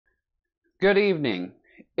Good evening.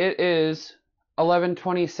 It is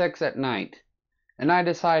 11:26 at night, and I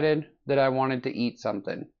decided that I wanted to eat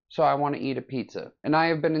something. So I want to eat a pizza. And I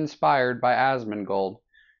have been inspired by Asmongold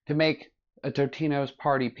to make a Totino's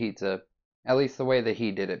party pizza, at least the way that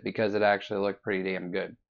he did it, because it actually looked pretty damn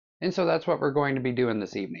good. And so that's what we're going to be doing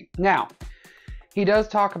this evening. Now, he does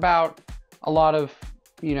talk about a lot of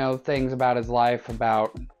things about his life,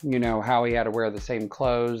 about how he had to wear the same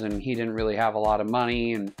clothes and he didn't really have a lot of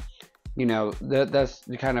money, and that's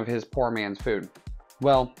kind of his poor man's food.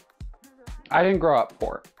 Well, I didn't grow up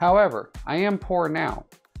poor. However, I am poor now.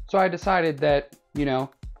 So I decided that,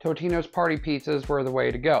 Totino's party pizzas were the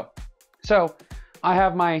way to go. So I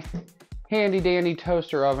have my handy dandy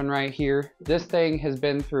toaster oven right here. This thing has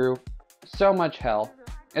been through so much hell.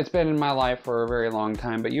 It's been in my life for a very long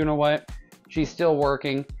time, but you know what? She's still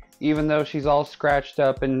working, even though she's all scratched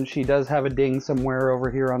up, and she does have a ding somewhere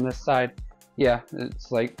over here on this side. Yeah,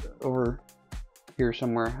 it's like over here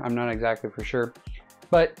somewhere. I'm not exactly for sure.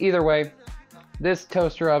 But either way, this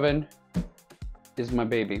toaster oven is my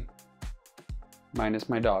baby. Minus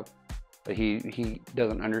my dog. But he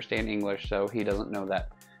doesn't understand English, so he doesn't know that.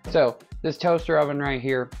 So this toaster oven right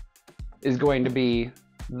here is going to be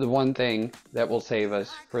the one thing that will save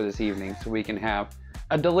us for this evening, so we can have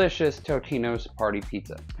a delicious Totino's party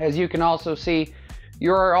pizza. As you can also see,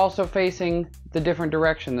 you are also facing the different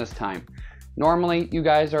direction this time. Normally, you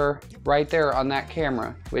guys are right there on that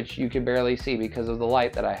camera, which you can barely see because of the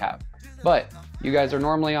light that I have. But you guys are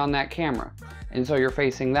normally on that camera, and so you're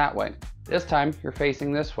facing that way. This time, you're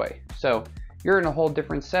facing this way. So you're in a whole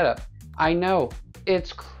different setup. I know,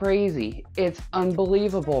 it's crazy. It's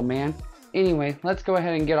unbelievable, man. Anyway, let's go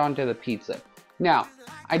ahead and get onto the pizza. Now,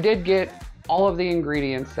 I did get all of the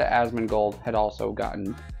ingredients that Asmongold had also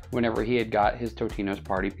gotten whenever he had got his Totino's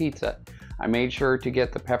party pizza. I made sure to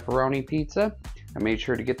get the pepperoni pizza. I made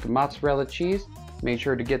sure to get the mozzarella cheese. Made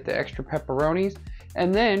sure to get the extra pepperonis.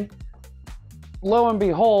 And then, lo and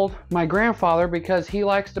behold, my grandfather, because he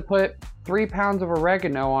likes to put 3 pounds of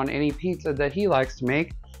oregano on any pizza that he likes to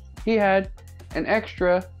make, he had an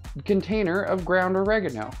extra container of ground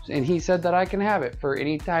oregano. And he said that I can have it for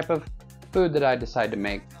any type of food that I decide to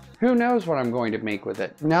make. Who knows what I'm going to make with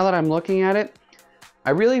it? Now that I'm looking at it, I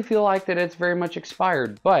really feel like that it's very much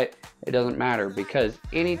expired, but it doesn't matter because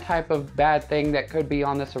any type of bad thing that could be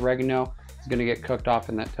on this oregano is going to get cooked off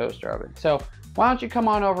in that toaster oven. So why don't you come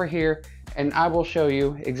on over here and I will show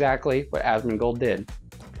you exactly what Asmongold did.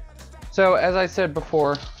 So as I said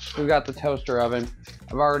before, we've got the toaster oven.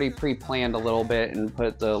 I've already pre-planned a little bit and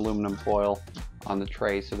put the aluminum foil on the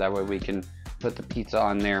tray so that way we can put the pizza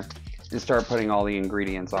on there and start putting all the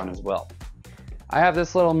ingredients on as well. I have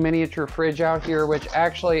this little miniature fridge out here, which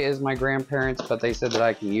actually is my grandparents', but they said that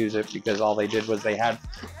I can use it because all they did was they had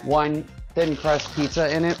one thin crust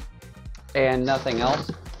pizza in it and nothing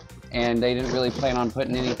else. And they didn't really plan on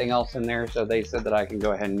putting anything else in there, so they said that I can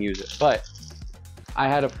go ahead and use it. But I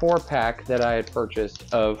had a 4-pack that I had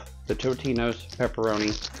purchased of the Totino's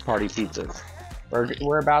pepperoni party pizzas.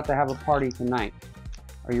 We're about to have a party tonight.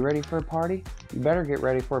 Are you ready for a party? You better get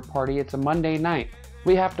ready for a party. It's a Monday night.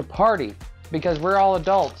 We have to party because we're all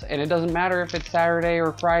adults, and it doesn't matter if it's Saturday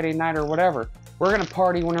or Friday night or whatever. We're gonna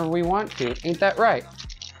party whenever we want to. Ain't that right?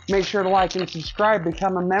 Make sure to like and subscribe.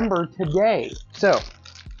 Become a member today. So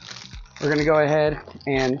we're gonna go ahead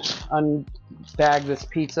and unbag this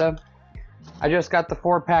pizza. I just got the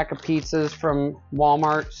 4-pack of pizzas from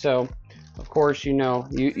Walmart, so of course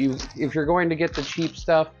if you're going to get the cheap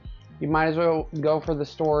stuff, you might as well go for the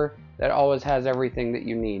store that always has everything that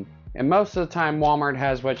you need. And most of the time Walmart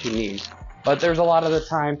has what you need, but there's a lot of the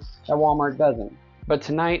time that Walmart doesn't. But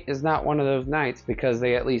tonight is not one of those nights because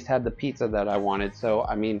they at least had the pizza that I wanted. So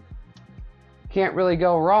I mean, can't really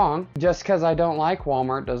go wrong. Just because I don't like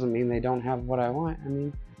Walmart doesn't mean they don't have what I want. I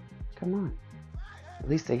mean, come on, at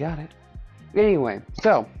least they got it. Anyway,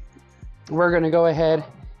 so we're gonna go ahead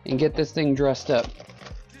and get this thing dressed up.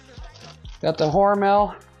 Got the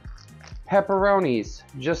Hormel pepperonis,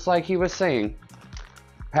 just like he was saying.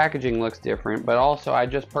 Packaging looks different, but also I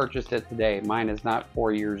just purchased it today. Mine is not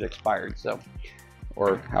 4 years expired, so,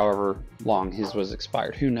 or however long his was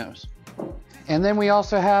expired, who knows. And then we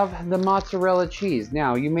also have the mozzarella cheese.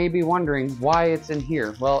 Now you may be wondering why it's in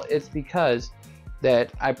here. Well, it's because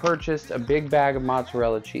that I purchased a big bag of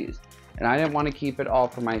mozzarella cheese and I didn't want to keep it all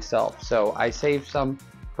for myself, so I saved some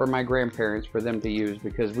for my grandparents for them to use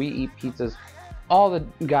because we eat pizzas all the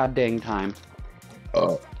god dang time.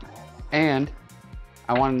 And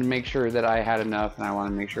I wanted to make sure that I had enough, and I wanted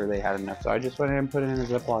to make sure they had enough, so I just went ahead and put it in a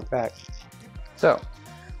Ziploc bag. So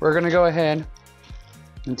we're gonna go ahead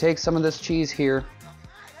and take some of this cheese here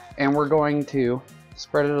and we're going to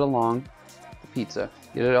spread it along pizza.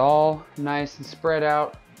 Get it all nice and spread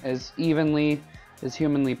out as evenly as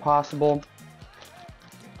humanly possible.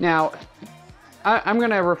 Now, I'm going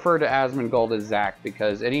to refer to Asmongold as Zach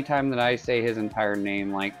because anytime that I say his entire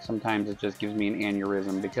name, like, sometimes it just gives me an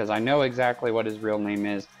aneurysm because I know exactly what his real name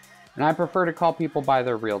is, and I prefer to call people by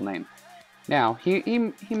their real name. Now,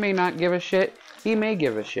 he may not give a shit, he may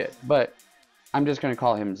give a shit, but I'm just going to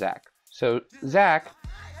call him Zach. So, Zach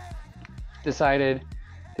decided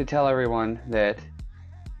to tell everyone that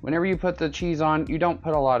whenever you put the cheese on, you don't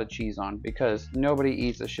put a lot of cheese on because nobody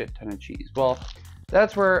eats a shit ton of cheese. Well,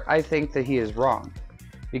 that's where I think that he is wrong,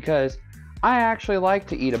 because I actually like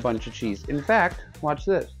to eat a bunch of cheese. In fact, watch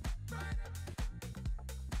this.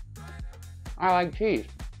 I like cheese,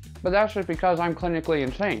 but that's just because I'm clinically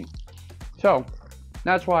insane. So,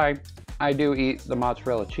 that's why I do eat the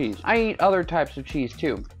mozzarella cheese. I eat other types of cheese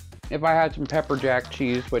too. If I had some pepper jack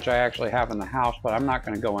cheese, which I actually have in the house, but I'm not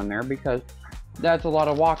going to go in there because that's a lot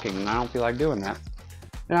of walking and I don't feel like doing that.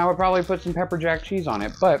 And I would probably put some pepper jack cheese on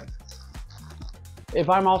it, but if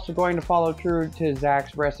I'm also going to follow true to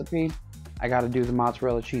Zach's recipe, I got to do the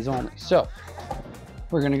mozzarella cheese only. So,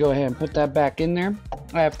 we're going to go ahead and put that back in there.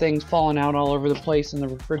 I have things falling out all over the place in the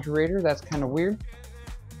refrigerator. That's kind of weird.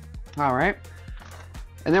 Alright.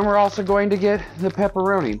 And then we're also going to get the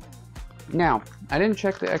pepperoni. Now, I didn't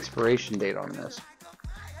check the expiration date on this.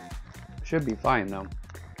 Should be fine though.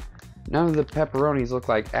 None of the pepperonis look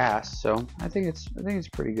like ass, so I think it's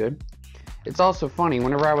pretty good. It's also funny,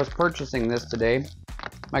 whenever I was purchasing this today,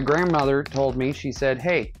 my grandmother told me, she said,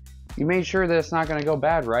 "Hey, you made sure that it's not going to go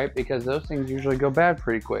bad, right? Because those things usually go bad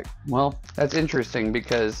pretty quick." Well, that's interesting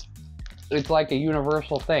because it's like a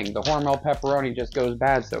universal thing. The Hormel pepperoni just goes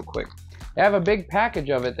bad so quick. They have a big package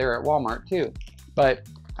of it there at Walmart too, but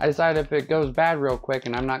I decided if it goes bad real quick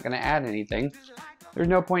and I'm not going to add anything, there's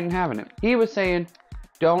no point in having it. He was saying,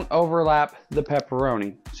 don't overlap the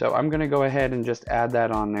pepperoni. So I'm going to go ahead and just add that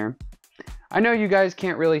on there. I know you guys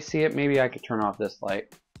can't really see it. Maybe I could turn off this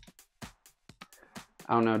light.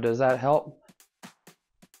 I don't know. Does that help?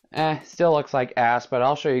 Still looks like ass, but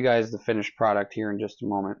I'll show you guys the finished product here in just a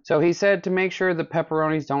moment. So he said to make sure the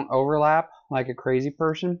pepperonis don't overlap like a crazy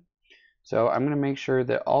person. So I'm going to make sure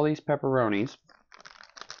that all these pepperonis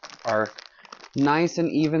are nice and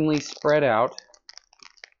evenly spread out,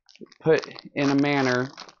 put in a manner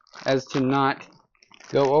as to not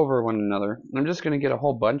go over one another. And I'm just going to get a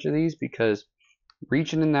whole bunch of these because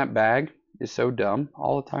reaching in that bag is so dumb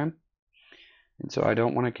all the time. And so I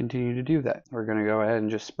don't want to continue to do that. We're going to go ahead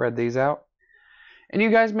and just spread these out. And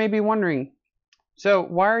you guys may be wondering, so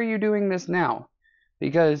why are you doing this now?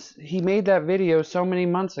 Because he made that video so many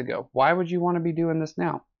months ago. Why would you want to be doing this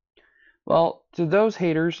now? Well, to those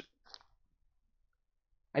haters,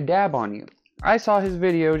 I dab on you. I saw his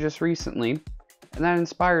video just recently, and that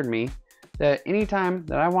inspired me that anytime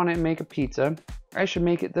that I want to make a pizza, I should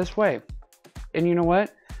make it this way. And you know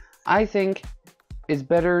what? I think it's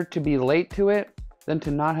better to be late to it than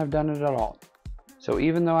to not have done it at all. So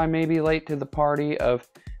even though I may be late to the party of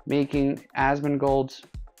making Asmongold's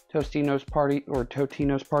Totino's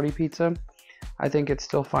Party Pizza, I think it's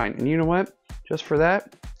still fine. And you know what? Just for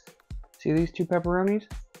that, see these two pepperonis?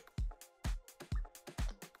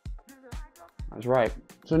 That's right.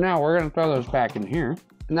 So now we're going to throw those back in here.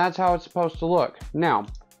 And that's how it's supposed to look. Now,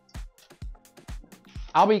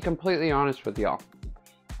 I'll be completely honest with y'all.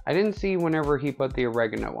 I didn't see whenever he put the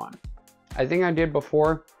oregano on. I think I did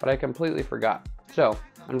before, but I completely forgot. So,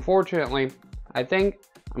 unfortunately, I think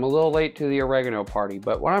I'm a little late to the oregano party.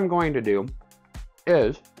 But what I'm going to do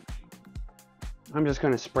is, I'm just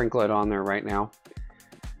going to sprinkle it on there right now.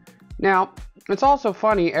 Now, it's also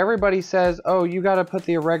funny, everybody says, oh, you got to put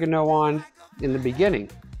the oregano on in the beginning.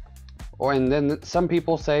 And then some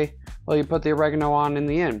people say, well, you put the oregano on in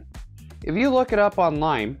the end. If you look it up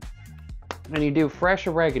online and you do fresh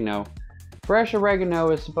oregano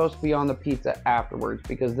is supposed to be on the pizza afterwards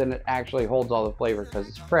because then it actually holds all the flavor because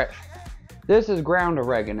it's fresh. This is ground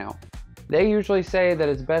oregano. They usually say that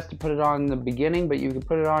it's best to put it on in the beginning, but you can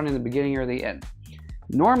put it on in the beginning or the end.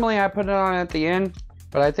 Normally I put it on at the end,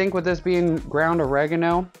 but I think with this being ground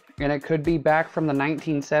oregano, and it could be back from the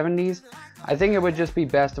 1970s, I think it would just be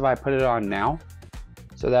best if I put it on now.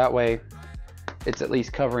 So that way, it's at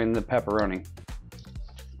least covering the pepperoni.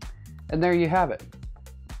 And there you have it.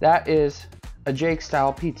 That is a Jake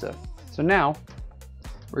style pizza. So now,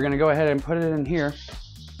 we're going to go ahead and put it in here.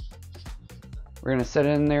 We're going to set it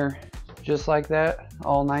in there just like that,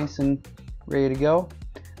 all nice and ready to go.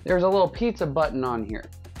 There's a little pizza button on here.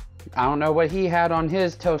 I don't know what he had on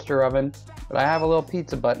his toaster oven, but I have a little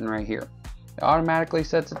pizza button right here. It automatically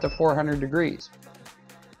sets it to 400 degrees.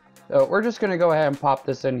 So we're just going to go ahead and pop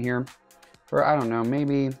this in here. for, I don't know,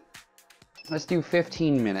 maybe let's do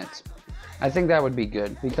 15 minutes. I think that would be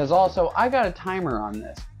good, because also I got a timer on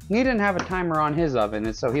this. He didn't have a timer on his oven,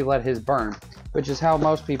 and so he let his burn, which is how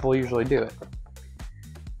most people usually do it.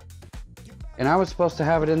 And I was supposed to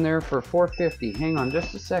have it in there for 450. Hang on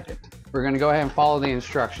just a second. We're gonna go ahead and follow the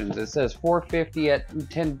instructions. It says 450 at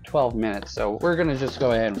 10 to 12 minutes, so we're gonna just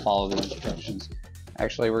go ahead and follow the instructions.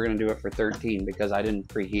 Actually, we're gonna do it for 13 because I didn't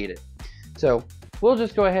preheat it. So we'll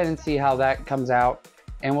just go ahead and see how that comes out,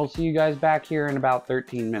 and we'll see you guys back here in about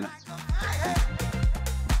 13 minutes.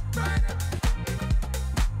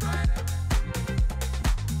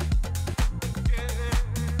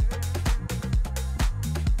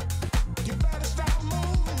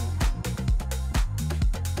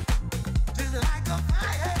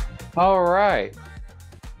 All right,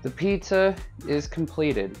 the pizza is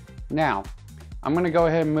completed. Now, I'm gonna go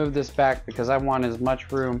ahead and move this back because I want as much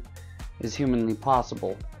room as humanly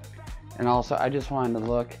possible. And also, I just wanted to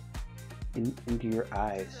look into your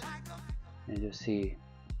eyes and just see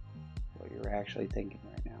what you're actually thinking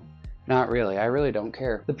right now. Not really, I really don't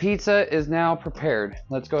care. The pizza is now prepared.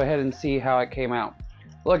 Let's go ahead and see how it came out.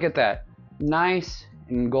 Look at that, nice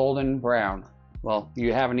and golden brown. Well,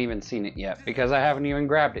 you haven't even seen it yet because I haven't even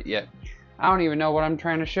grabbed it yet. I don't even know what I'm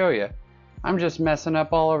trying to show you. I'm just messing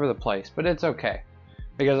up all over the place, but it's okay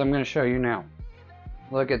because I'm going to show you now.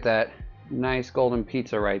 Look at that nice golden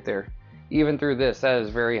pizza right there. Even through this, that is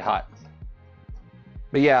very hot.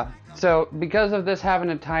 But yeah, so because of this having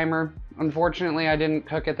a timer, unfortunately I didn't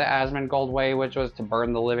cook it the Asmongold way, which was to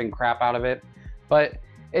burn the living crap out of it. But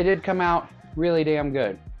it did come out really damn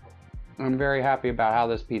good. I'm very happy about how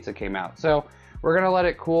this pizza came out. So we're gonna let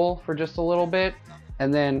it cool for just a little bit,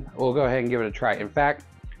 and then we'll go ahead and give it a try. In fact,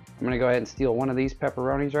 I'm gonna go ahead and steal one of these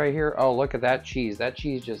pepperonis right here. Oh, look at that cheese. That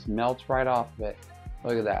cheese just melts right off of it.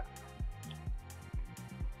 Look at that.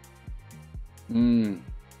 Mmm.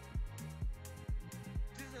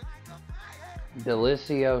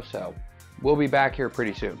 Delicioso. We'll be back here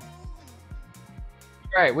pretty soon.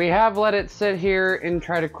 Alright, we have let it sit here and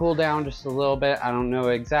try to cool down just a little bit. I don't know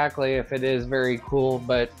exactly if it is very cool,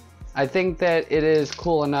 but I think that it is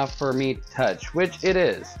cool enough for me to touch, which it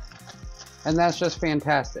is. And that's just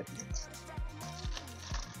fantastic.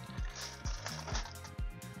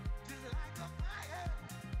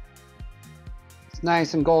 It's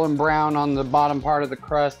nice and golden brown on the bottom part of the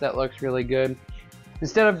crust. That looks really good.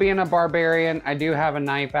 Instead of being a barbarian, I do have a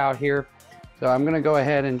knife out here. So I'm going to go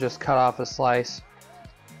ahead and just cut off a slice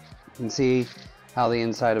and see how the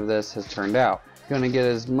inside of this has turned out. Going to get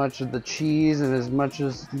as much of the cheese and as much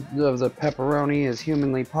of the pepperoni as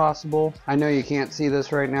humanly possible. I know you can't see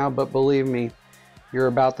this right now, but believe me, you're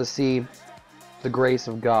about to see the grace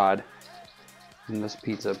of God in this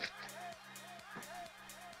pizza.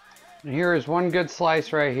 And here is one good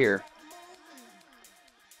slice right here.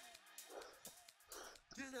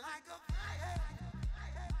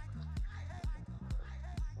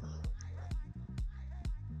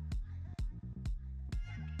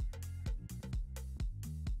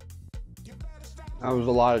 That was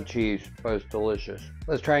a lot of cheese, but it's delicious.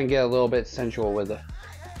 Let's try and get a little bit sensual with it.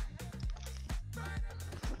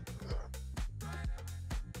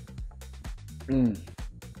 Mmm.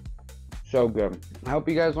 So good. I hope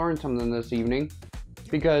you guys learned something this evening,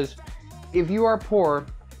 because if you are poor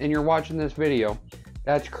and you're watching this video,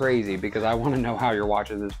 that's crazy, because I want to know how you're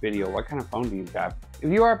watching this video. What kind of phone do you have?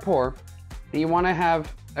 If you are poor and you want to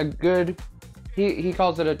have a good, he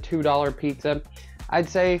calls it a $2 pizza, I'd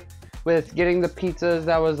say with getting the pizzas,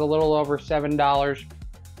 that was a little over $7,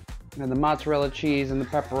 and the mozzarella cheese and the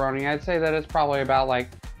pepperoni, I'd say that it's probably about like,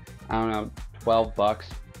 I don't know, 12 bucks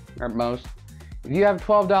at most. If you have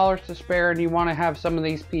 $12 to spare and you want to have some of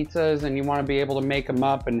these pizzas and you want to be able to make them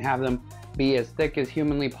up and have them be as thick as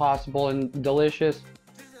humanly possible and delicious,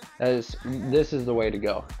 this is the way to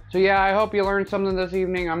go. So yeah, I hope you learned something this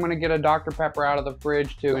evening. I'm going to get a Dr. Pepper out of the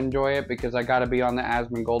fridge to enjoy it, because I got to be on the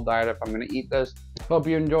Asmongold diet if I'm going to eat this. Hope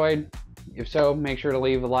you enjoyed. If so, make sure to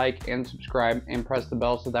leave a like and subscribe and press the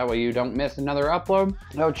bell so that way you don't miss another upload.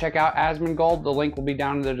 Go check out Asmongold. The link will be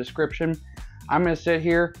down in the description. I'm going to sit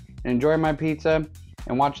here and enjoy my pizza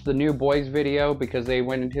and watch the new boys video, because they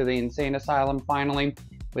went into the insane asylum finally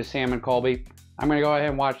with Sam and Colby. I'm going to go ahead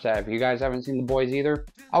and watch that. If you guys haven't seen the boys either,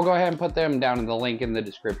 I'll go ahead and put them down in the link in the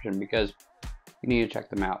description, because you need to check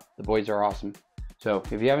them out. The boys are awesome. So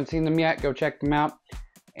if you haven't seen them yet, go check them out.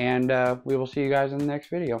 And we will see you guys in the next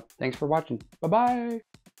video. Thanks for watching. Bye-bye.